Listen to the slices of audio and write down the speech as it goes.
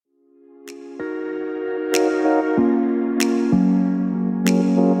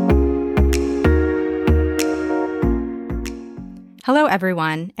Hello,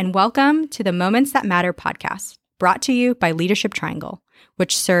 everyone, and welcome to the Moments That Matter podcast, brought to you by Leadership Triangle,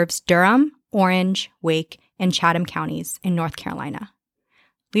 which serves Durham, Orange, Wake, and Chatham counties in North Carolina.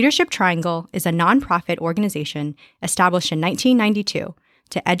 Leadership Triangle is a nonprofit organization established in 1992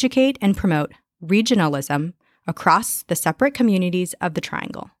 to educate and promote regionalism across the separate communities of the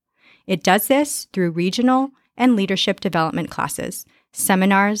Triangle. It does this through regional and leadership development classes,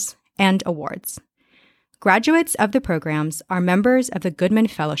 seminars, and awards. Graduates of the programs are members of the Goodman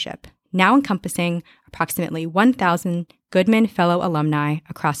Fellowship, now encompassing approximately 1,000 Goodman Fellow alumni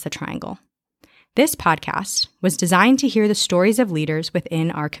across the Triangle. This podcast was designed to hear the stories of leaders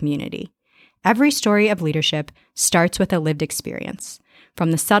within our community. Every story of leadership starts with a lived experience. From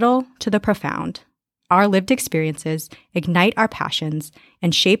the subtle to the profound, our lived experiences ignite our passions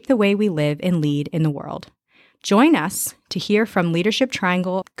and shape the way we live and lead in the world. Join us to hear from Leadership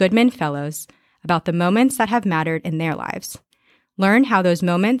Triangle Goodman Fellows about the moments that have mattered in their lives. Learn how those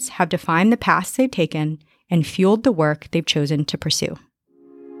moments have defined the paths they've taken and fueled the work they've chosen to pursue.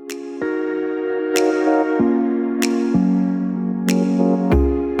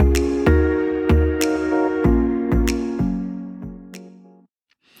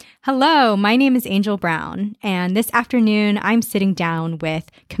 Hello, my name is Angel Brown, and this afternoon I'm sitting down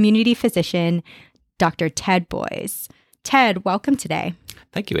with community physician Dr. Ted Boyce. Ted, welcome today.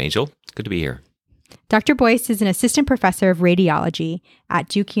 Thank you, Angel. It's good to be here. Dr. Boyce is an assistant professor of radiology at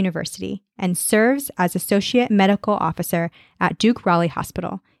Duke University and serves as associate medical officer at Duke Raleigh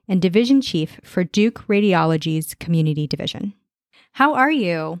Hospital and division chief for Duke Radiology's community division. How are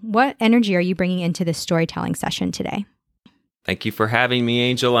you? What energy are you bringing into this storytelling session today? Thank you for having me,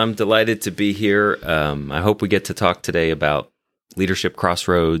 Angel. I'm delighted to be here. I hope we get to talk today about leadership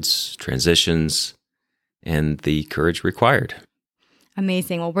crossroads, transitions, and the courage required.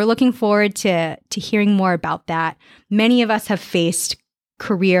 Amazing. Well, we're looking forward to hearing more about that. Many of us have faced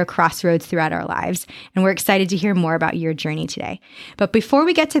career crossroads throughout our lives, and we're excited to hear more about your journey today. But before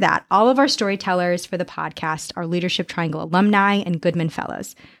we get to that, all of our storytellers for the podcast are Leadership Triangle alumni and Goodman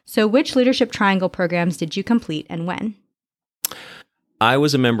Fellows. So which Leadership Triangle programs did you complete and when? I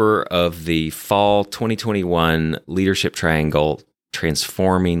was a member of the fall 2021 Leadership Triangle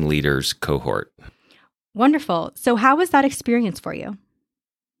Transforming Leaders cohort. Wonderful. So how was that experience for you?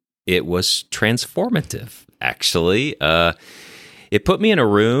 It was transformative, actually. It put me in a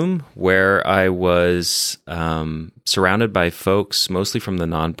room where I was surrounded by folks, mostly from the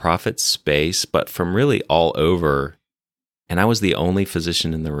nonprofit space, but from really all over. And I was the only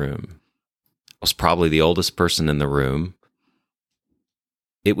physician in the room. I was probably the oldest person in the room.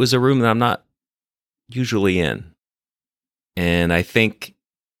 It was a room that I'm not usually in. And I think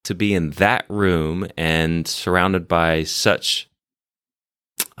to be in that room and surrounded by such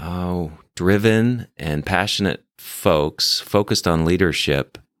driven and passionate folks focused on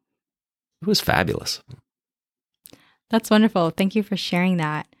leadership, it was fabulous. That's wonderful. Thank you for sharing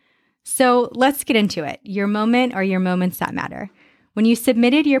that. So let's get into it. Your moment or your moments that matter. When you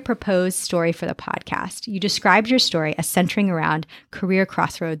submitted your proposed story for the podcast, you described your story as centering around career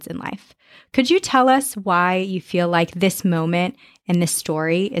crossroads in life. Could you tell us why you feel like this moment and this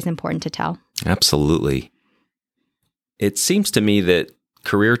story is important to tell? Absolutely. It seems to me that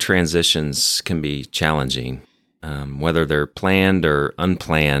career transitions can be challenging. Whether they're planned or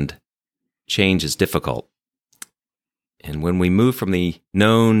unplanned, change is difficult. And when we move from the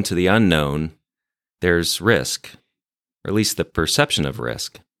known to the unknown, there's risk, or at least the perception of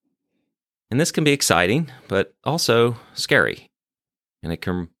risk. And this can be exciting, but also scary. And it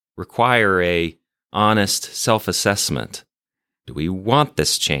can require a honest self-assessment. Do we want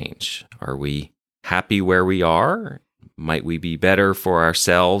this change? Are we happy where we are? Might we be better for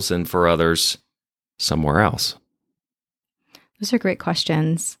ourselves and for others somewhere else? Those are great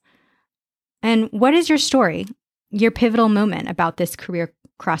questions. And what is your story, your pivotal moment about this career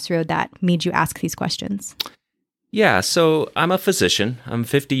crossroad that made you ask these questions? Yeah, so I'm a physician. I'm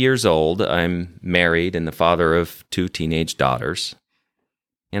 50 years old. I'm married and the father of 2 teenage daughters.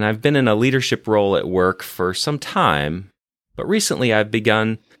 And I've been in a leadership role at work for some time, but recently I've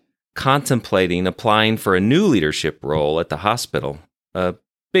begun contemplating applying for a new leadership role at the hospital, a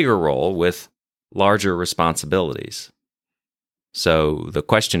bigger role with larger responsibilities. So the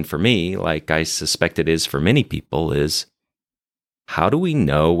question for me, like I suspect it is for many people, is how do we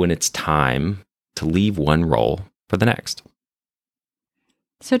know when it's time to leave one role for the next?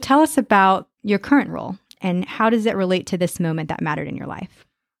 So tell us about your current role and how does it relate to this moment that mattered in your life?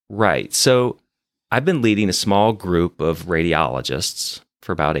 Right. So I've been leading a small group of radiologists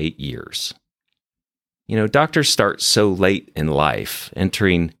for about 8 years. You know, doctors start so late in life,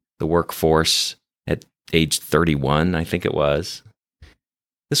 entering the workforce at age 31, I think it was.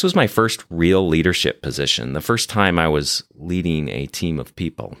 This was my first real leadership position, the first time I was leading a team of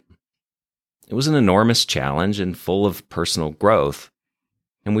people. It was an enormous challenge and full of personal growth,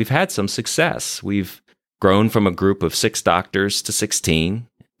 and we've had some success. We've grown from a group of 6 doctors to 16,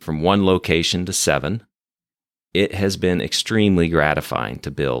 from 1 location to 7. It has been extremely gratifying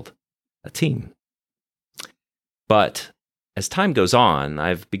to build a team. But as time goes on,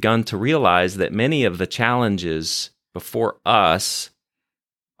 I've begun to realize that many of the challenges before us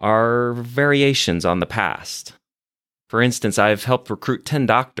are variations on the past. For instance, I've helped recruit 10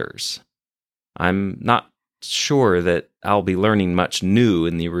 doctors. I'm not sure that I'll be learning much new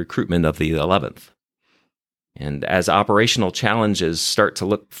in the recruitment of the 11th. And as operational challenges start to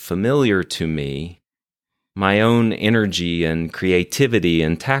look familiar to me, my own energy and creativity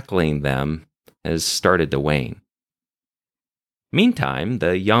in tackling them has started to wane. Meantime,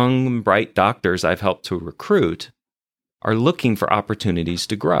 the young, bright doctors I've helped to recruit are looking for opportunities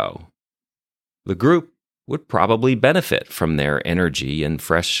to grow. The group would probably benefit from their energy and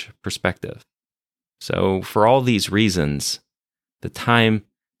fresh perspective. So, for all these reasons, the time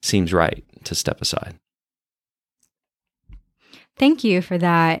seems right to step aside. Thank you for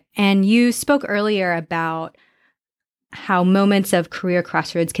that. And you spoke earlier about how moments of career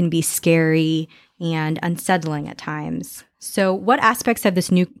crossroads can be scary and unsettling at times. So what aspects of this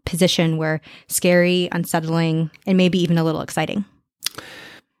new position were scary, unsettling, and maybe even a little exciting?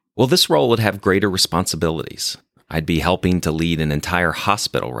 Well, this role would have greater responsibilities. I'd be helping to lead an entire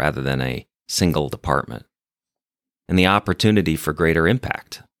hospital rather than a single department, and the opportunity for greater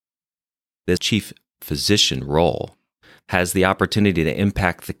impact. This chief physician role has the opportunity to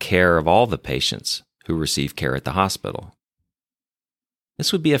impact the care of all the patients who receive care at the hospital.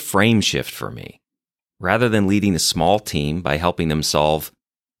 This would be a frame shift for me. Rather than leading a small team by helping them solve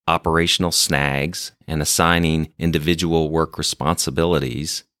operational snags and assigning individual work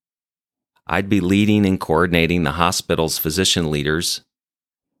responsibilities, I'd be leading and coordinating the hospital's physician leaders,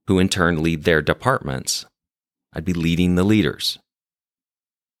 who in turn lead their departments. I'd be leading the leaders.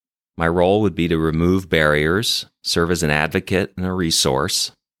 My role would be to remove barriers, serve as an advocate and a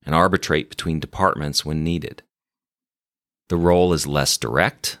resource, and arbitrate between departments when needed. The role is less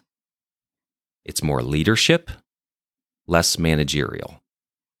direct. It's more leadership, less managerial.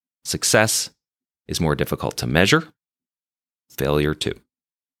 Success is more difficult to measure, failure too.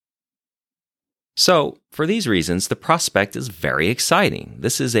 So, for these reasons, the prospect is very exciting.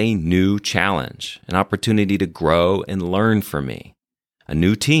 This is a new challenge, an opportunity to grow and learn for me. A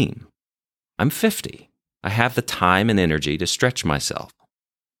new team. I'm 50. I have the time and energy to stretch myself.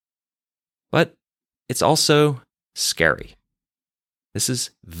 But it's also scary. This is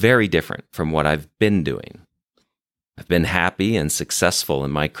very different from what I've been doing. I've been happy and successful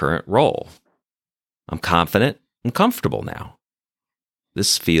in my current role. I'm confident and comfortable now.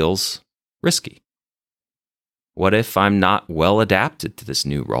 This feels risky. What if I'm not well adapted to this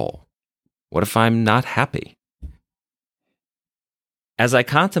new role? What if I'm not happy? As I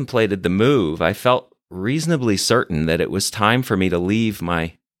contemplated the move, I felt reasonably certain that it was time for me to leave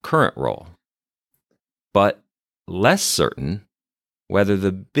my current role, but less certain whether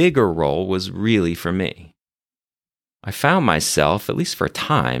the bigger role was really for me. I found myself, at least for a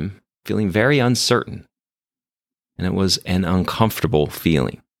time, feeling very uncertain, and it was an uncomfortable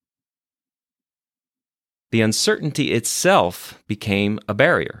feeling. The uncertainty itself became a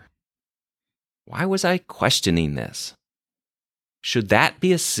barrier. Why was I questioning this? Should that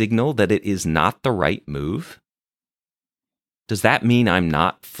be a signal that it is not the right move? Does that mean I'm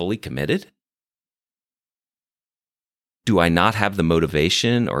not fully committed? Do I not have the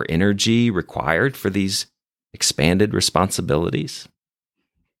motivation or energy required for these expanded responsibilities?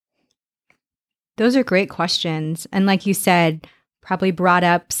 Those are great questions. And like you said, probably brought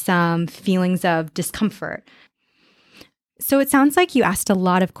up some feelings of discomfort. So it sounds like you asked a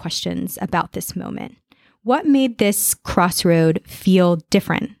lot of questions about this moment. What made this crossroad feel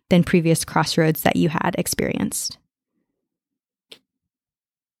different than previous crossroads that you had experienced?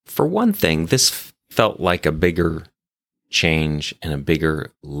 For one thing, this felt like a bigger change and a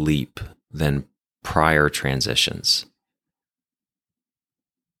bigger leap than prior transitions.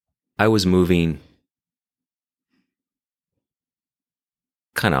 I was moving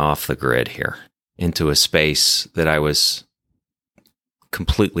kind of off the grid here into a space that I was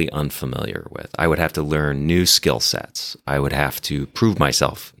completely unfamiliar with. I would have to learn new skill sets. I would have to prove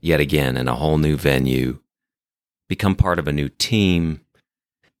myself yet again in a whole new venue, become part of a new team.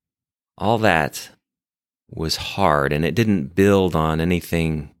 All that was hard, and it didn't build on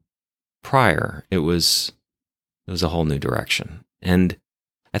anything prior. It was a whole new direction. And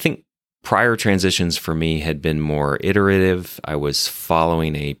I think prior transitions for me had been more iterative. I was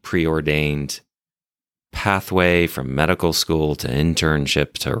following a preordained pathway from medical school to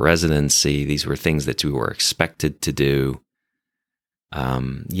internship to residency. These were things that we were expected to do.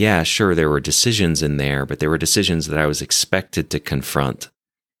 Yeah, sure, there were decisions in there, but there were decisions that I was expected to confront.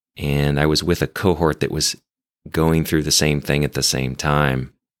 And I was with a cohort that was going through the same thing at the same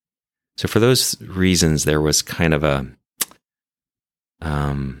time. So for those reasons, there was kind of an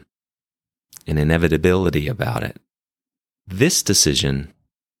inevitability about it. This decision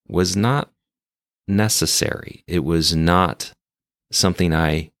was not necessary. It was not something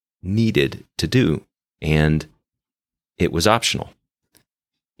I needed to do, and it was optional.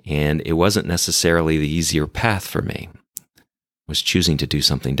 And it wasn't necessarily the easier path for me. I was choosing to do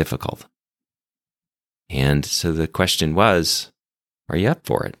something difficult. And so the question was, are you up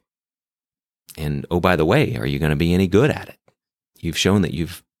for it? And oh, by the way, are you going to be any good at it? You've shown that you're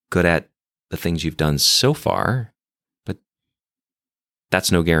good at the things you've done so far, but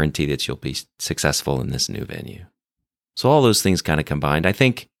that's no guarantee that you'll be successful in this new venue. So all those things kind of combined. I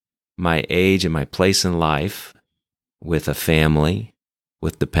think my age and my place in life, with a family,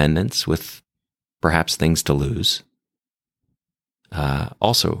 with dependents, with perhaps things to lose,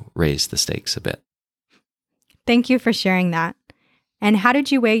 also raised the stakes a bit. Thank you for sharing that. And how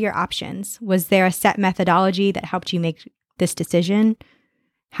did you weigh your options? Was there a set methodology that helped you make this decision?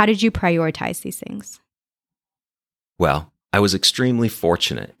 How did you prioritize these things? Well, I was extremely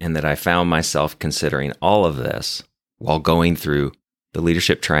fortunate in that I found myself considering all of this while going through the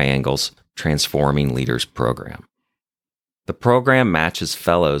Leadership Triangle's Transforming Leaders program. The program matches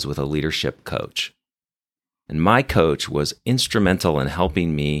fellows with a leadership coach. And my coach was instrumental in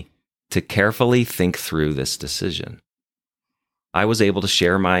helping me to carefully think through this decision. I was able to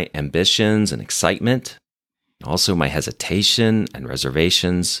share my ambitions and excitement, also my hesitation and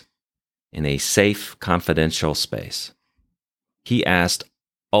reservations, in a safe, confidential space. He asked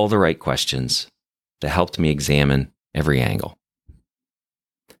all the right questions that helped me examine every angle.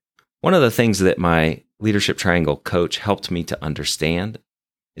 One of the things that my Leadership Triangle coach helped me to understand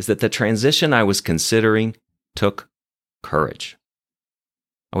is that the transition I was considering took courage.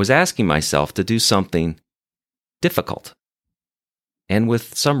 I was asking myself to do something difficult and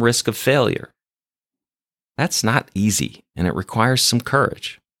with some risk of failure. That's not easy, and it requires some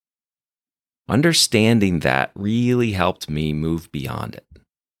courage. Understanding that really helped me move beyond it.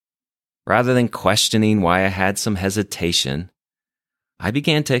 Rather than questioning why I had some hesitation, I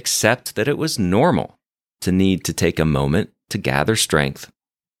began to accept that it was normal to need to take a moment to gather strength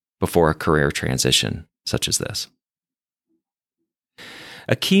before a career transition such as this.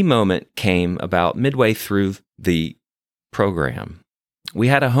 A key moment came about midway through the program. We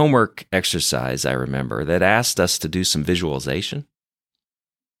had a homework exercise, I remember, that asked us to do some visualization.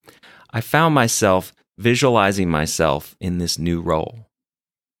 I found myself visualizing myself in this new role.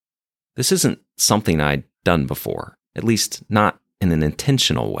 This isn't something I'd done before, at least not in an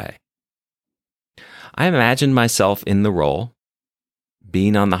intentional way. I imagined myself in the role,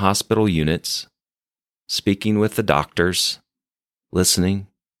 being on the hospital units, speaking with the doctors, listening,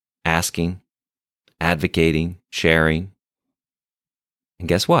 asking, advocating, sharing. And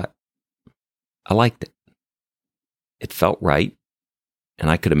guess what? I liked it. It felt right, and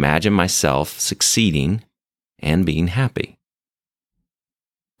I could imagine myself succeeding and being happy.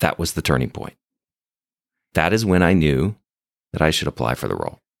 That was the turning point. That is when I knew that I should apply for the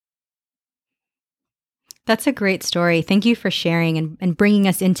role. That's a great story. Thank you for sharing and bringing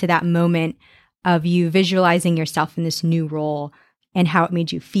us into that moment of you visualizing yourself in this new role and how it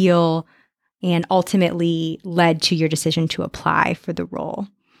made you feel and ultimately led to your decision to apply for the role.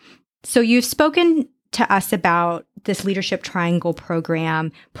 So you've spoken to us about this Leadership Triangle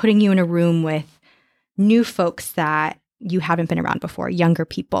program, putting you in a room with new folks that you haven't been around before, younger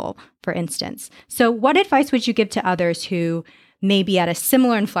people, for instance. So what advice would you give to others who may be at a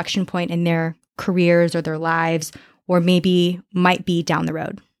similar inflection point in their careers or their lives, or maybe might be down the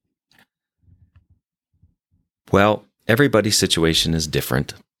road? Well, everybody's situation is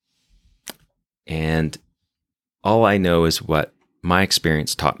different. And all I know is what my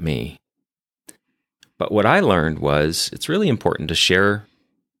experience taught me. But what I learned was it's really important to share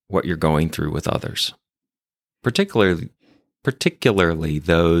what you're going through with others, particularly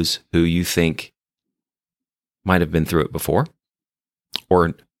those who you think might have been through it before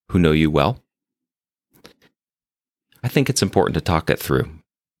or who know you well. I think it's important to talk it through.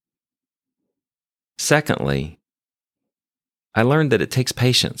 Secondly, I learned that it takes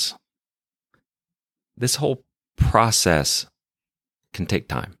patience. This whole process can take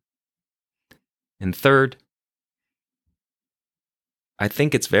time. And third, I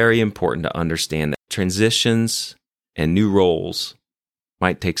think it's very important to understand that transitions and new roles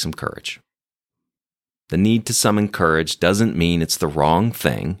might take some courage. The need to summon courage doesn't mean it's the wrong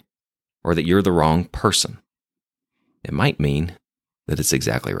thing or that you're the wrong person. It might mean that it's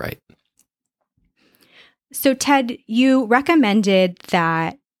exactly right. So, Ted, you recommended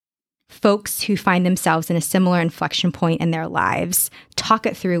that folks who find themselves in a similar inflection point in their lives talk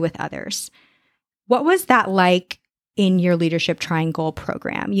it through with others. What was that like in your Leadership Triangle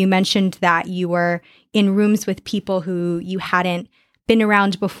program? You mentioned that you were in rooms with people who you hadn't been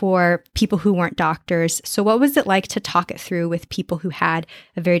around before, people who weren't doctors. So what was it like to talk it through with people who had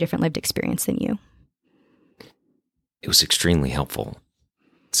a very different lived experience than you? It was extremely helpful.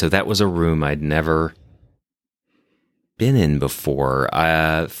 So that was a room I'd never been in before.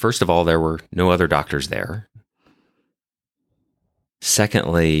 First of all, there were no other doctors there.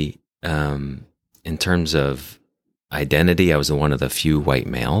 Secondly, in terms of identity, I was one of the few white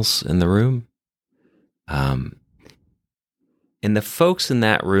males in the room. And the folks in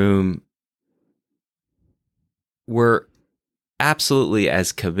that room were absolutely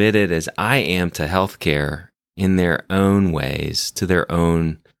as committed as I am to healthcare in their own ways,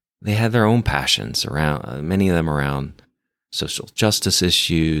 they had their own passions around, many of them around social justice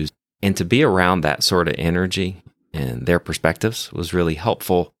issues. And to be around that sort of energy and their perspectives was really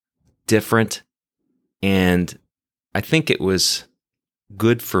helpful, different. And I think it was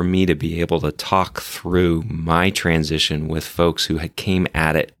good for me to be able to talk through my transition with folks who had came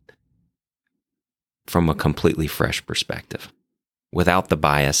at it from a completely fresh perspective, without the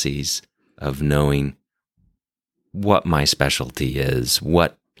biases of knowing what my specialty is,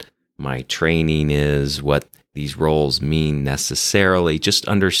 what my training is, what these roles mean necessarily, just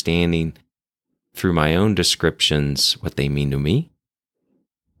understanding through my own descriptions what they mean to me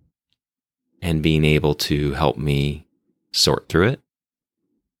and being able to help me sort through it,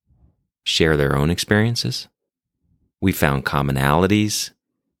 share their own experiences. We found commonalities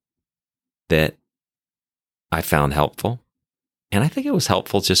that I found helpful. And I think it was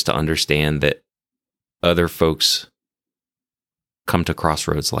helpful just to understand that other folks come to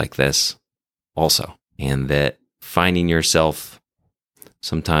Crossroads like this also, and that finding yourself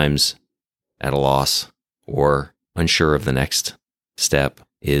sometimes at a loss or unsure of the next step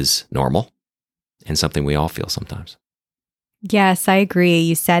is normal and something we all feel sometimes. Yes, I agree.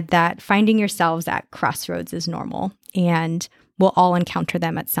 You said that finding yourselves at crossroads is normal, and we'll all encounter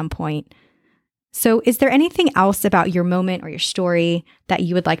them at some point. So is there anything else about your moment or your story that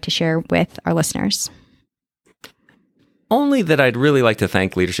you would like to share with our listeners? Only that I'd really like to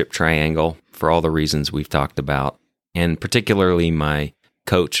thank Leadership Triangle for all the reasons we've talked about, and particularly my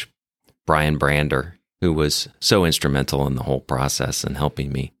coach, Brian Brander, who was so instrumental in the whole process and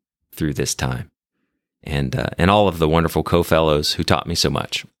helping me through this time. And all of the wonderful co-fellows who taught me so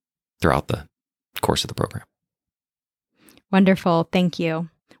much throughout the course of the program. Wonderful. Thank you.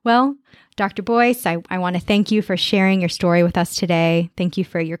 Well, Dr. Boyce, I want to thank you for sharing your story with us today. Thank you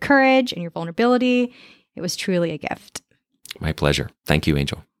for your courage and your vulnerability. It was truly a gift. My pleasure. Thank you,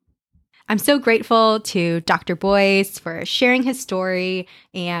 Angel. I'm so grateful to Dr. Boyce for sharing his story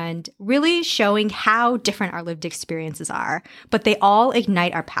and really showing how different our lived experiences are, but they all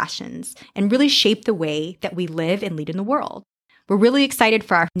ignite our passions and really shape the way that we live and lead in the world. We're really excited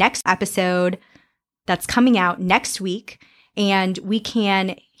for our next episode that's coming out next week, and we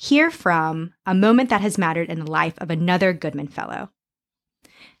can hear from a moment that has mattered in the life of another Goodman Fellow.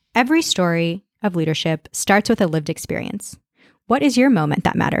 Every story of leadership starts with a lived experience. What is your moment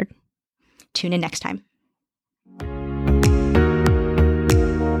that mattered? Tune in next time.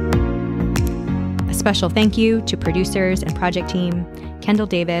 A special thank you to producers and project team, Kendall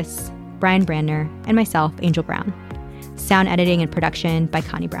Davis, Brian Brandner, and myself, Angel Brown. Sound editing and production by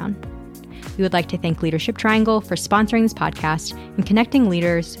Connie Brown. We would like to thank Leadership Triangle for sponsoring this podcast and connecting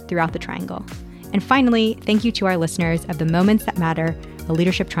leaders throughout the Triangle. And finally, thank you to our listeners of the Moments That Matter, a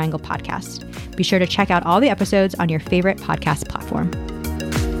Leadership Triangle podcast. Be sure to check out all the episodes on your favorite podcast platform.